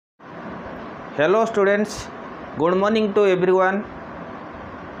Hello students, good morning to everyone.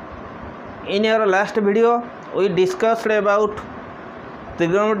 In your last video we discussed about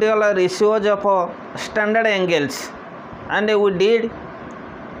trigonometrical ratios of standard angles and we did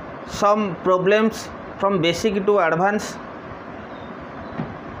some problems from basic to advanced,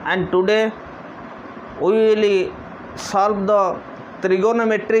 and today we will solve the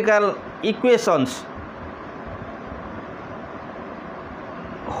trigonometrical equations.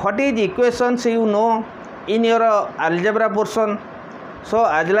 What is equations you know in your algebra portion. So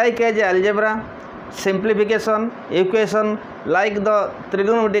as like as algebra, simplification equation like the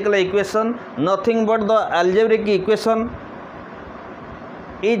trigonometrical equation, nothing but the algebraic equation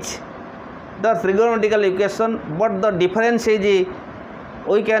is the trigonometrical equation, but the difference is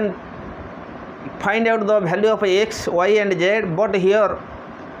we can find out the value of x, y and z, but here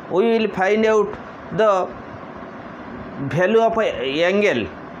we will find out the value of angle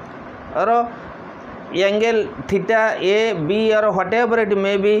or angle theta a, b or whatever it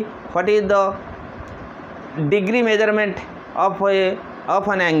may be. What is the degree measurement of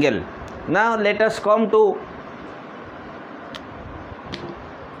an angle? Now let us come to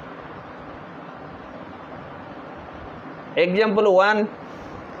example 1.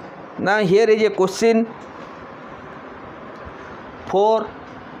 Now here is a question: 4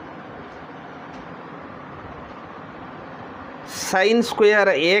 sin square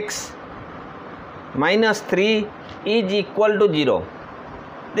x minus 3 is equal to 0.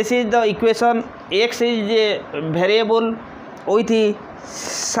 This is the equation. X is a variable with the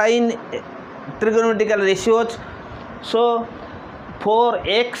sin trigonometrical ratios. So 4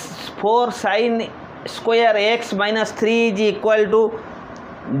 sin square x minus 3 is equal to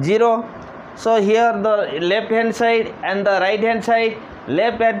 0. So here the left hand side and the right hand side.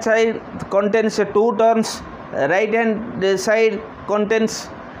 Left hand side contains 2 terms, right hand side contains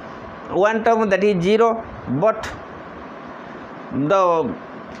one term, that is 0. But the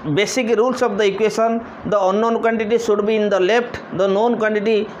basic rules of the equation: the unknown quantity should be in the left, the known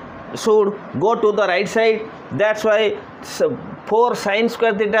quantity should go to the right side. That's why 4 sin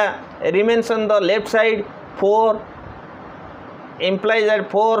square theta remains on the left side. 4 implies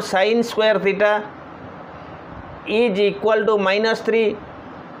that 4 sin square theta is equal to minus 3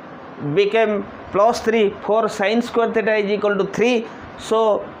 became plus 3. 4 sin square theta is equal to 3.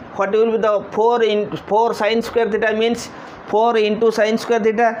 So what will be the 4 sin square theta means 4 into sin square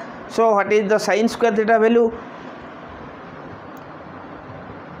theta. So what is the sin square theta value?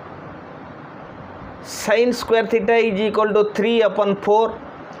 Sin square theta is equal to 3 upon 4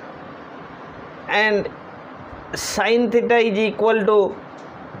 and sin theta is equal to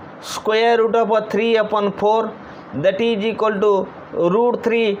square root of 3 upon 4, that is equal to root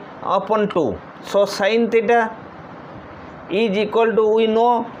 3 upon 2. So sin theta is equal to, we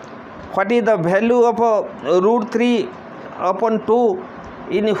know what is the value of root 3 upon 2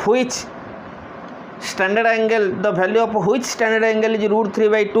 in which standard angle, the value of which standard angle is root 3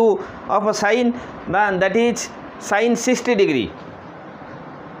 by 2 of a sin, that is sin 60 degree.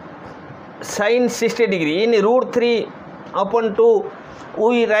 Sin 60 degree in root 3 upon 2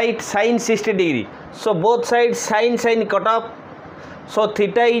 we write sin 60 degree. So both sides sin cut off. So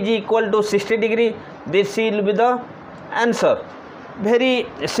theta is equal to 60 degree. This will be the answer. Very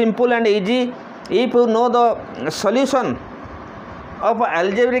simple and easy. If you know the solution of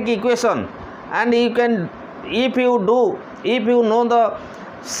algebraic equation, and you can, if you know the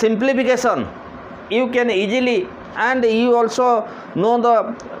simplification, you can easily, and you also know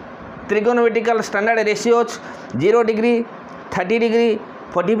the trigonometrical standard ratios: 0 degree, 30 degree,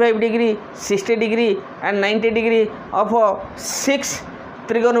 45 degree, 60 degree and 90 degree of 6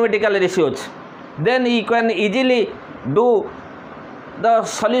 trigonometrical ratios. Then you can easily do the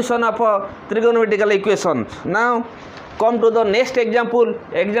solution of trigonometrical equations. Now come to the next example,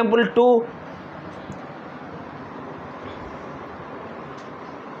 example 2.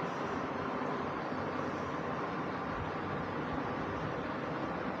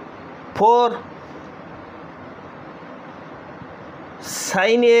 For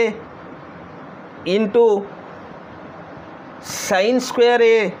sin a into sin square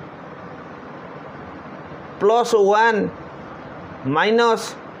a plus 1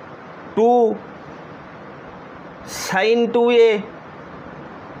 minus 2 sin 2a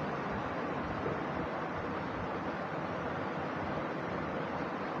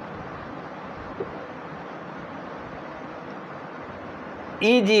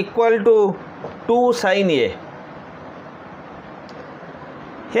is equal to 2 sin a.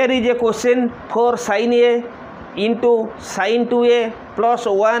 Here is a question: 4 sin a into sin 2a plus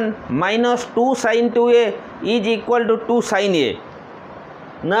 1 minus 2 sin 2a is equal to 2 sin a.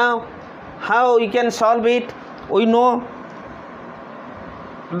 Now How we can solve it? We know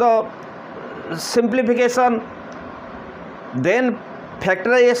the simplification, then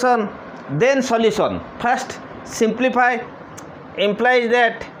factorization, then solution. First simplify implies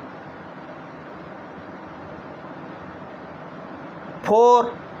that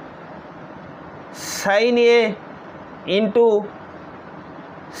 4 sin A into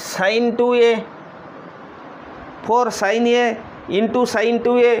sin 2A, 4 sin A into sin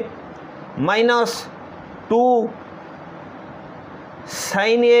 2A minus 2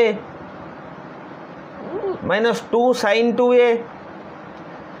 sin A minus 2 sin 2A,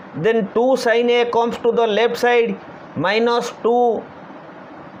 then 2 sin A comes to the left side minus 2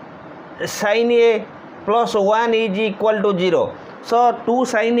 sin A plus 1 is equal to 0. So 2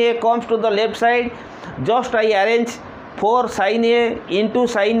 sin A comes to the left side, just I arrange 4 sin A into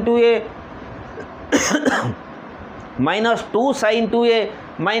sin 2A minus 2 sin 2A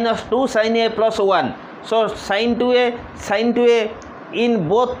minus 2 sin A plus 1. So sin 2A in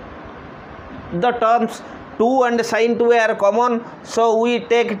both the terms 2 and sin 2A are common, so we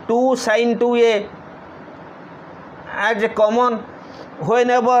take 2 sin 2A as a common.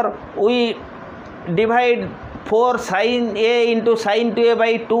 Whenever we divide 4 sin A into sin 2A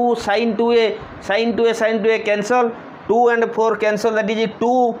by 2 sin 2A, sin 2A cancel, 2 and 4 cancel, that is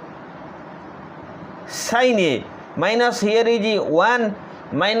 2 sin A minus here is 1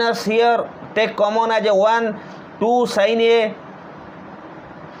 minus here take common as a 1, 2 sin A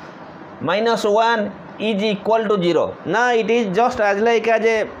minus 1 is equal to 0. Now it is just as like as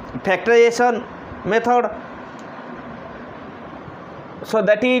a factorization method. So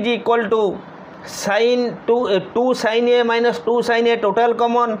that is equal to sin 2 sin A minus 2 sin A total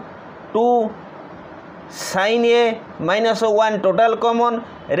common, 2 sin A minus 1 total common,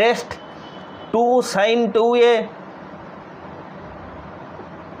 rest 2 sin 2A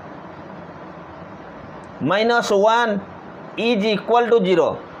minus 1 is equal to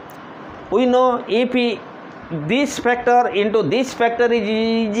 0. We know if this factor into this factor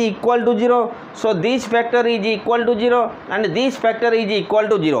is equal to 0, so this factor is equal to 0 and this factor is equal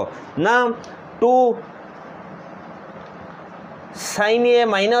to 0. Now 2 sin A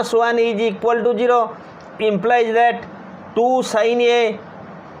minus 1 is equal to 0 implies that 2 sin A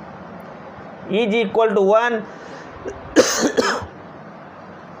is equal to 1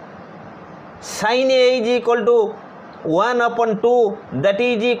 sin A is equal to 1 upon 2, that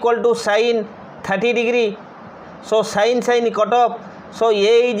is equal to sin 30 degree. So sin cut off, so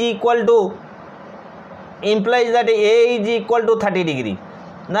A is equal to implies that A is equal to 30 degree.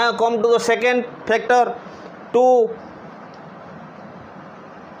 Now come to the second factor, 2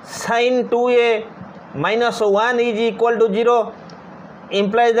 sin 2A minus 1 is equal to 0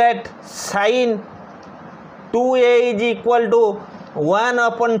 implies that sin 2A is equal to 1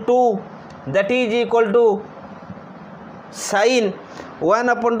 upon 2, that is equal to sin 1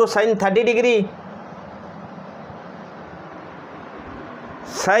 upon 2 sin 30 degree.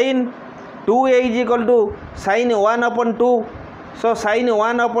 Sin 2A is equal to sin 1 upon 2. So sin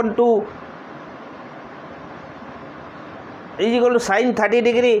 1 upon 2 is equal to sin 30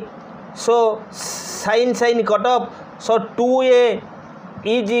 degree. So sin cut off. So 2A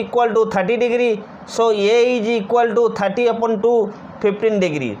is equal to 30 degree. So A is equal to 30 upon 2, 15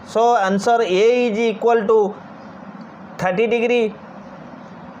 degree. So answer A is equal to 30 degree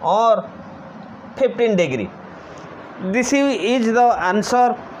or 15 degree. This is the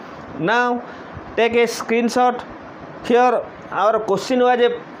answer. Now take a screenshot. Here our question was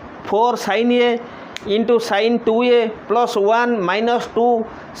a 4 sin A into sin 2A plus 1 minus 2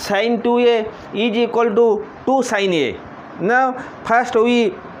 sin 2A is equal to 2 sin A. Now first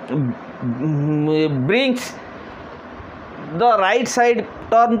we brings the right side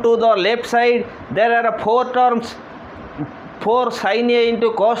term to the left side. There are 4 terms, 4 sin A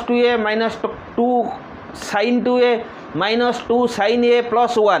into cos 2A minus 2 sin 2A minus 2 sin A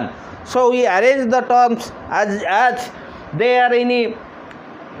plus 1. So we arrange the terms as they are in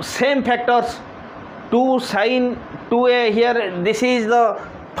same factors. 2 sin 2A here, this is the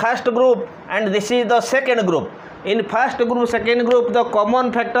first group and this is the second group. In first group, second group, the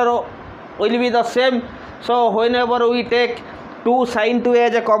common factor will be the same. So whenever we take 2 sin 2A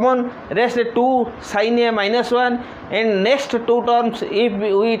as a common, rest 2 sin A minus 1, and next 2 terms if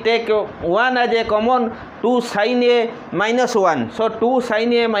we take 1 as a common, 2 sin A minus 1. So 2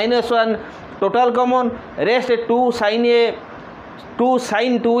 sin A minus 1 total common, rest 2 sin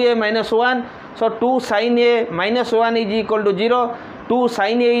 2A minus 1. So 2 sin A minus 1 is equal to 0. 2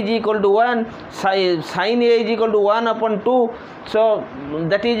 sin A is equal to 1, sin A is equal to 1 upon 2, so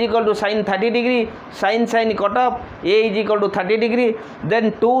that is equal to sin 30 degree, sin cut off, A is equal to 30 degree,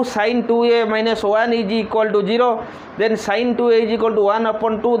 then 2 sin 2A minus 1 is equal to 0, then sin 2A is equal to 1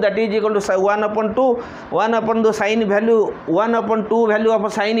 upon 2, that is equal to 1 upon 2, 1 upon the sin value, 1 upon 2 value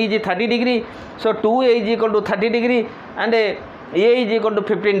of sin is 30 degree, so 2A is equal to 30 degree and A is equal to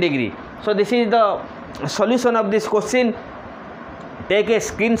 15 degree. So this is the solution of this question. Take a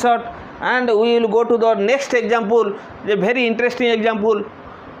screenshot and we will go to the next example, a very interesting example.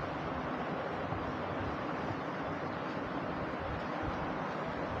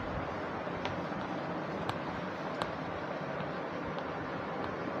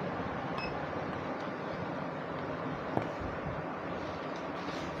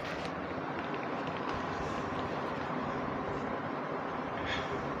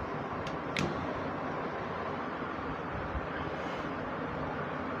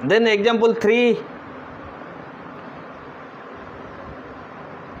 Then example 3,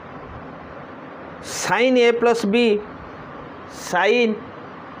 sin A plus B, sin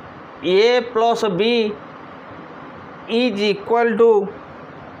A plus B is equal to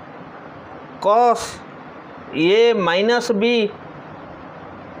cos A minus B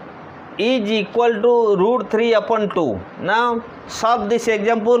is equal to root 3 upon 2. Now solve this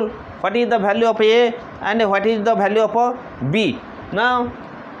example. What is the value of A and what is the value of B? Now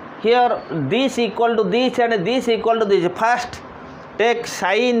here this equal to this and this equal to this. First take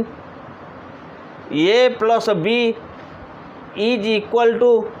sin A plus B is equal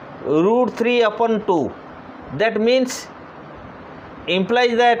to root 3 upon 2. That means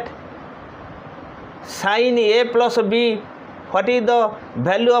implies that sin A plus B, what is the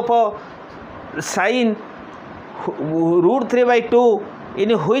value of sin root 3 by 2 in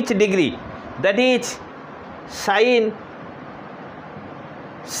which degree? That is sin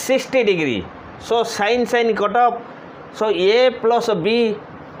 60 degree. So sin cut off, so A plus B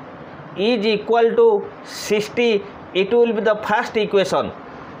is equal to 60. It will be the first equation.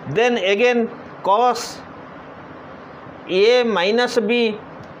 Then again cos A minus B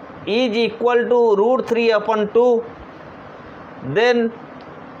is equal to root 3 upon 2. Then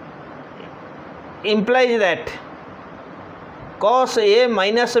implies that cos A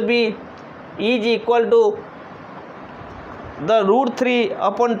minus B is equal to the root 3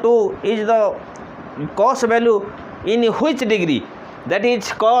 upon 2 is the cos value in which degree? That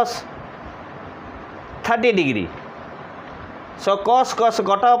is cos 30 degree. So cos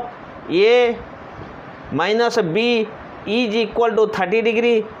cut off, A minus B is equal to 30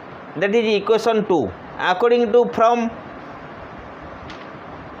 degree. That is equation 2. According to from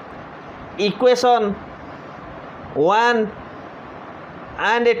equation 1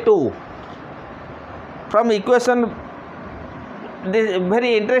 and 2, from equation, this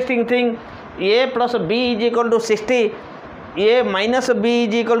very interesting thing, A plus B is equal to 60, A minus B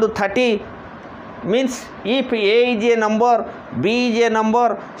is equal to 30, means if A is a number, B is a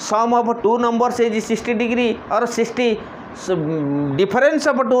number, sum of two numbers is 60 degree or 60, so difference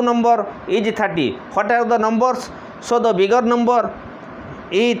of two number is 30. What are the numbers? So the bigger number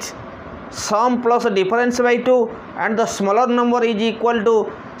is sum plus difference by 2 and the smaller number is equal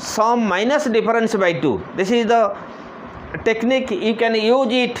to sum minus difference by 2. This is the technique, you can use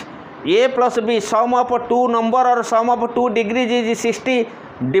it. A plus B, sum of two number or sum of 2 degrees is 60,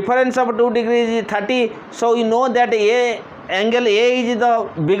 difference of 2 degrees is 30. So you know that angle A is the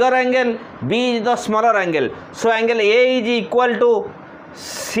bigger angle, B is the smaller angle. So angle A is equal to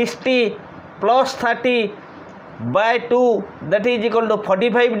 60 plus 30 by 2, that is equal to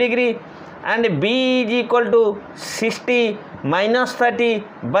 45 degree, and B is equal to 60 minus 30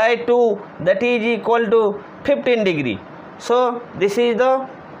 by 2, that is equal to 15 degree. So this is the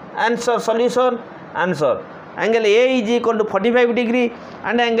answer, solution, answer. Angle A is equal to 45 degree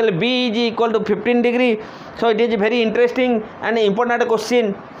and angle B is equal to 15 degree. So it is very interesting and important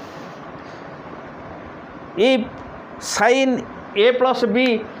question. If sin A plus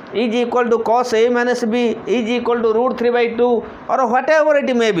B is equal to cos A minus B is equal to root 3 by 2 or whatever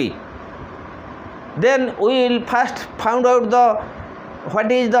it may be, then we will first find out the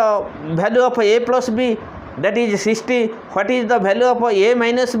what is the value of A plus B, that is 60. What is the value of A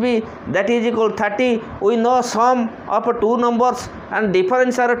minus B, that is equal to 30. We know sum of two numbers and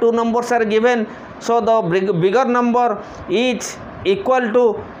difference are two numbers are given. So the bigger number is equal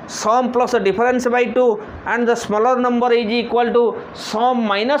to sum plus difference by 2 and the smaller number is equal to sum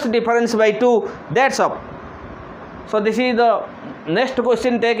minus difference by 2. That's all. So this is the next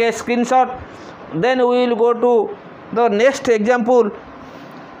question. Take a screenshot. Then we will go to the next example.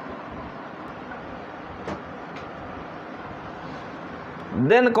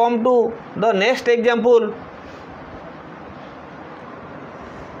 Then come to the next example.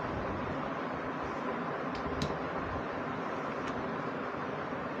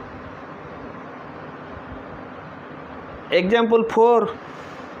 Example 4.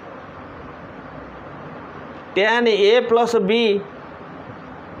 Tan A plus B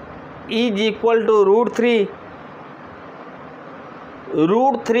is equal to root 3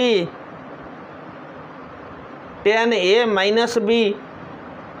 tan A minus B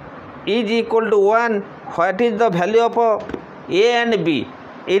is equal to 1. What is the value of A and B?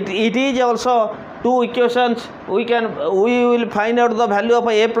 It is also two equations. We will find out the value of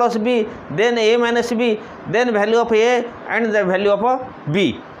A plus B, then A minus B, then value of A and the value of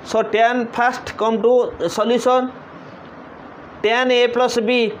B. So tan, first come to solution. Tan A plus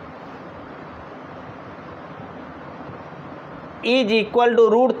B is equal to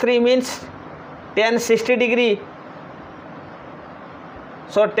root 3 means tan 60 degree.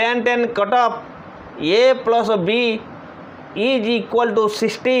 So tan cut off. A plus B is equal to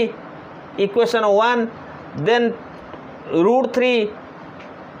 60, equation 1. Then root 3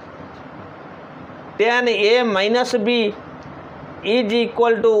 tan A minus B is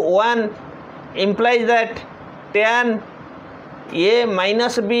equal to 1, implies that tan A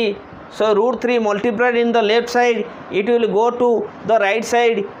minus B. So root 3 multiplied in the left side, it will go to the right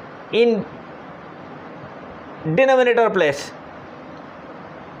side in denominator place.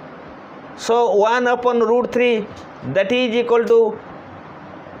 So 1 upon root 3, that is equal to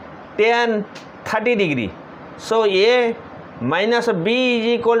tan 30 degree. So A minus B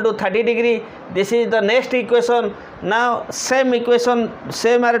is equal to 30 degree. This is the next equation. Now same equation,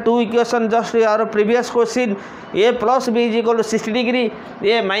 same are two equations just our previous question. A plus B is equal to 60 degree,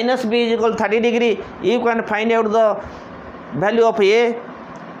 A minus B is equal to 30 degree. You can find out the value of A,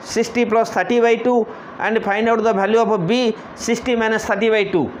 60 plus 30 by 2, and find out the value of B, 60 minus 30 by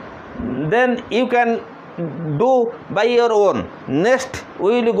 2. Then you can do by your own. Next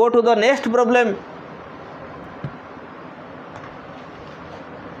we will go to the next problem.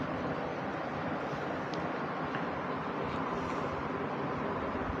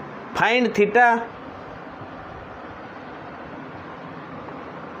 Find theta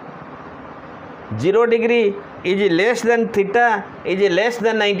 (0 degree) is less than theta is less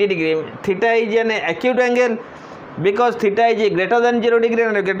than 90 degree. Theta is an acute angle because theta is greater than 0 degree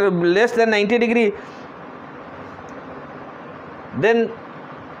and less than 90 degree. Then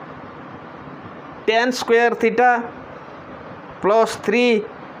tan square theta plus 3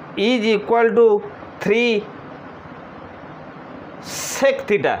 is equal to 3 sec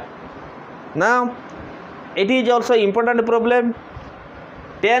theta. Now it is also important problem.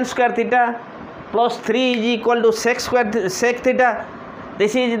 Tan square theta plus 3 is equal to sec theta.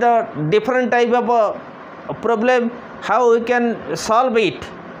 This is the different type of problem. How we can solve it?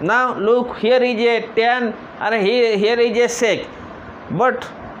 Now look, here is a tan and here is a sec, but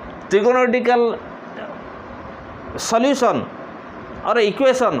trigonometrical solution or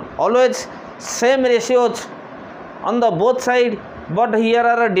equation always same ratios on the both side, but here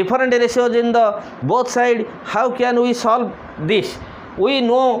are different ratios in the both side. How can we solve this? We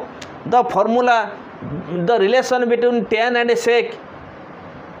know the formula, the relation between tan and sec,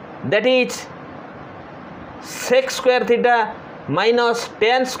 that is sec square theta minus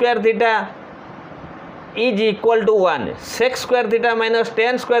tan square theta is equal to 1. Sec square theta minus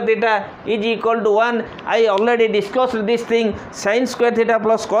tan square theta is equal to 1. I already discussed this thing. Sin square theta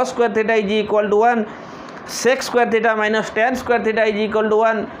plus cos square theta is equal to 1. Sec square theta minus tan square theta is equal to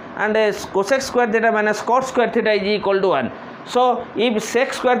 1, and cosec square theta minus cot square theta is equal to 1. So if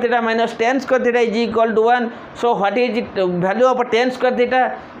sec square theta minus tan square theta is equal to 1, so what is it? Value of tan square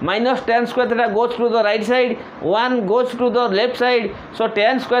theta minus tan square theta goes to the right side, 1 goes to the left side. So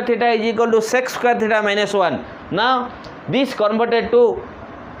tan square theta is equal to sec square theta minus 1. Now this converted to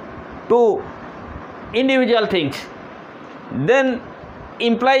two individual things, then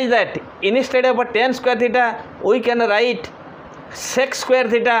implies that instead of a tan square theta we can write sec square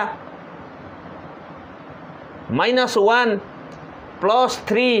theta minus 1 plus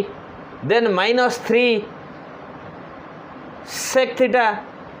 3, then minus 3 sec theta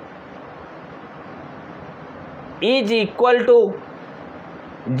is equal to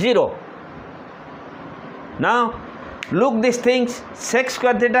 0. Now look these things, sec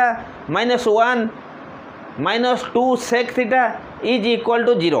square theta minus 1 minus 2 sec theta is equal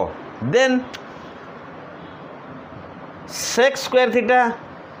to 0. Then sec square theta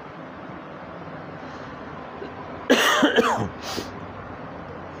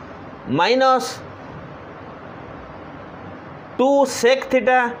minus 2 sec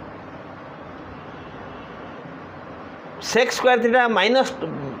theta sec square theta minus.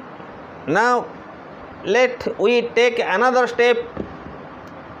 Now let we take another step.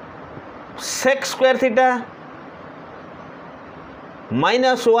 Sec square theta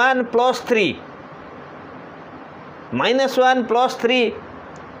minus 1 plus 3, minus 1 plus 3,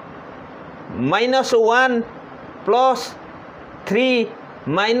 minus 1 plus 3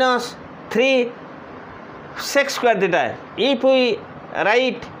 minus 3 sec square theta. If we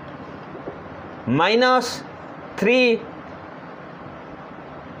write minus 3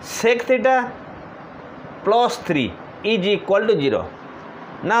 sec theta plus 3 is equal to 0.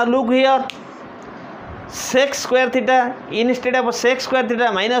 Now look here, sec square theta instead of sec square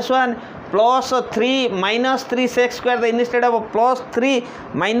theta minus 1 plus 3 minus 3 sec square theta instead of plus 3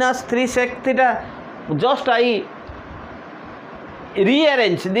 minus 3 sec theta, just I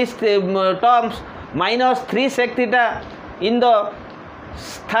rearrange these terms. Minus 3 sec theta in the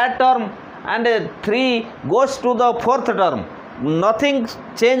third term and 3 goes to the fourth term. Nothing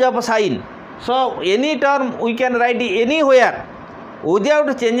change of sign. So any term we can write anywhere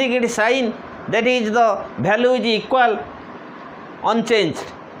without changing its sign. That is the value is equal unchanged.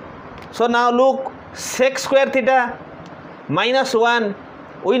 So now look, sec square theta minus 1.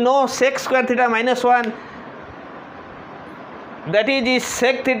 We know sec square theta minus 1. That is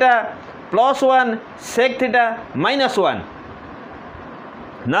sec theta plus 1 sec theta minus 1.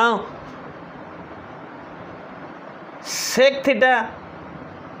 Now sec theta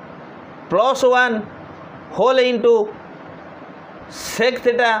plus 1 whole into sec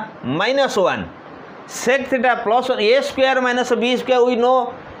theta minus 1. Sec theta plus 1, a square minus b square, we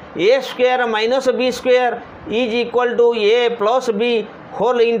know a square minus b square is equal to a plus b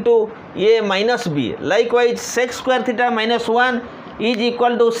whole into a minus b. Likewise sec square theta minus 1 is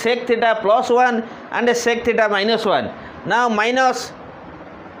equal to sec theta plus 1 and sec theta minus 1. Now minus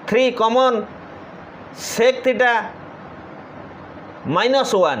 3 common, sec theta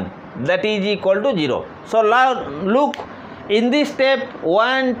minus 1, that is equal to 0. So now look, in this step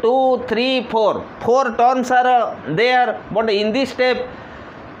 1, 2, 3, 4 terms are there, but in this step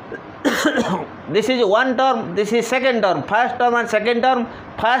this is one term, this is second term, first term and second term.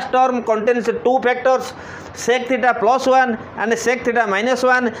 First term contains two factors, sec theta plus 1 and sec theta minus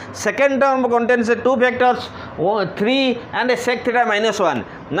 1. Second term contains two factors, 3 and sec theta minus 1.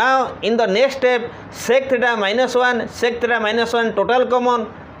 Now in the next step, sec theta minus 1, sec theta minus 1 total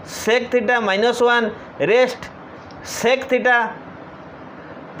common, sec theta minus 1 rest, sec theta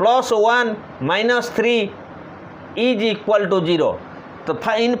plus 1 minus 3 is equal to 0. So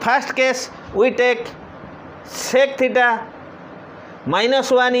in first case we take sec theta minus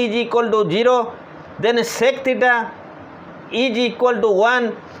 1 is equal to 0, then sec theta is equal to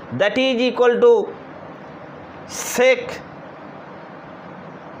 1, that is equal to sec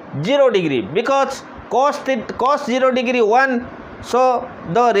 0 degree, because cos 0 degree 1, so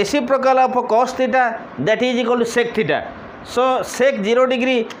the reciprocal of cos theta, that is equal to sec theta. So sec 0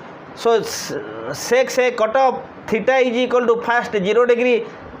 degree, so sec cut off, theta is equal to first 0 degree.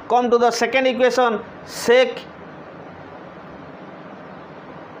 Come to the second equation, sec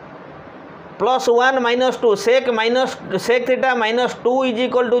plus 1 minus 2, sec theta minus 2 is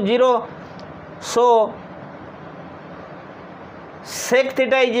equal to 0. So sec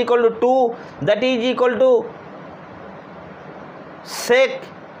theta is equal to 2, that is equal to sec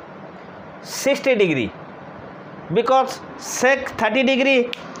 60 degree, because sec 30 degree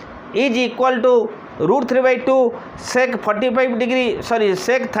is equal to root 3 by 2, sec 45 degree,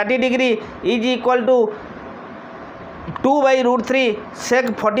 sec 30 degree is equal to 2 by root 3,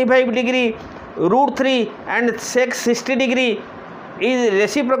 sec 45 degree root 3 and sec 60 degree is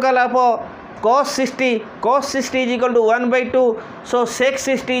reciprocal of cos 60. Cos 60 is equal to 1 by 2, so sec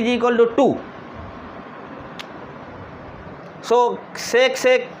 60 is equal to 2. So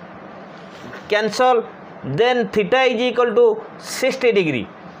sec cancel, then theta is equal to 60 degree.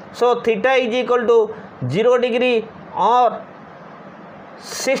 So theta is equal to 0 degree or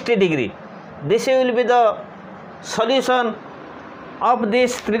 60 degree. This will be the solution of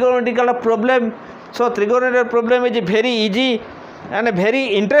this trigonometrical problem. So trigonometrical problem is very easy and very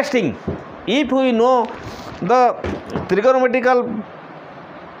interesting. If we know the trigonometrical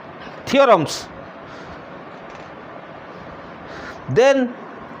theorems, then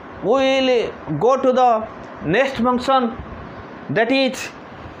we will go to the next function, that is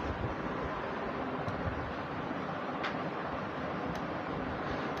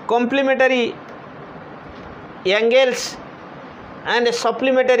complementary angles and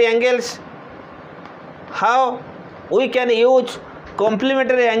supplementary angles. How we can use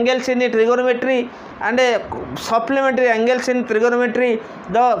complementary angles in trigonometry and supplementary angles in trigonometry.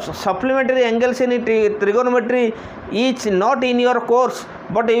 The supplementary angles in trigonometry is not in your course,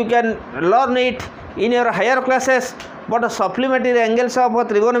 but you can learn it in your higher classes. But supplementary angles of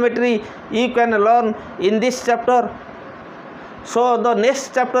trigonometry you can learn in this chapter. So the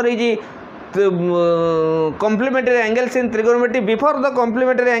next chapter is complementary angles in trigonometry. Before the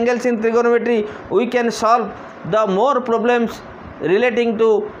complementary angles in trigonometry, we can solve the more problems relating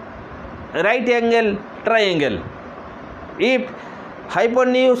to right angle triangle. If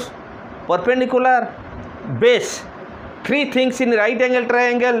hypotenuse, perpendicular, base, three things in right angle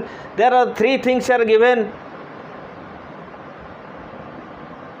triangle, there are three things are given.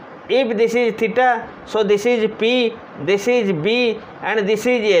 If this is theta, so this is P, this is B, and this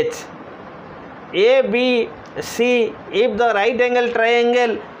is H. A, B, C, if the right angle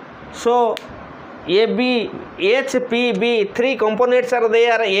triangle, so A, B, H, P, B, three components are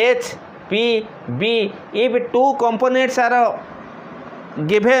there, H, P, B. If two components are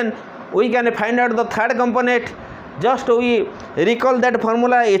given, we can find out the third component. Just we recall that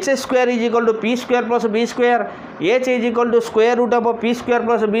formula, H square is equal to P square plus B square, H is equal to square root of P square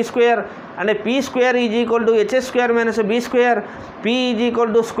plus B square, and P square is equal to H square minus B square, P is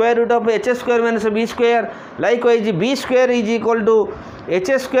equal to square root of H square minus B square. Likewise, B square is equal to H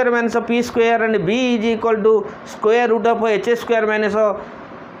square minus P square, and B is equal to square root of H square minus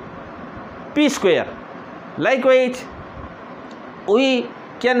P square. Likewise, we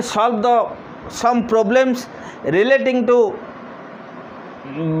can solve some problems relating to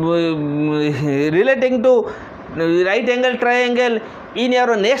right angle triangle in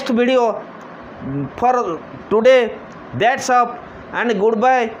your next video. For today, that's all, and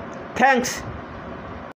goodbye. Thanks.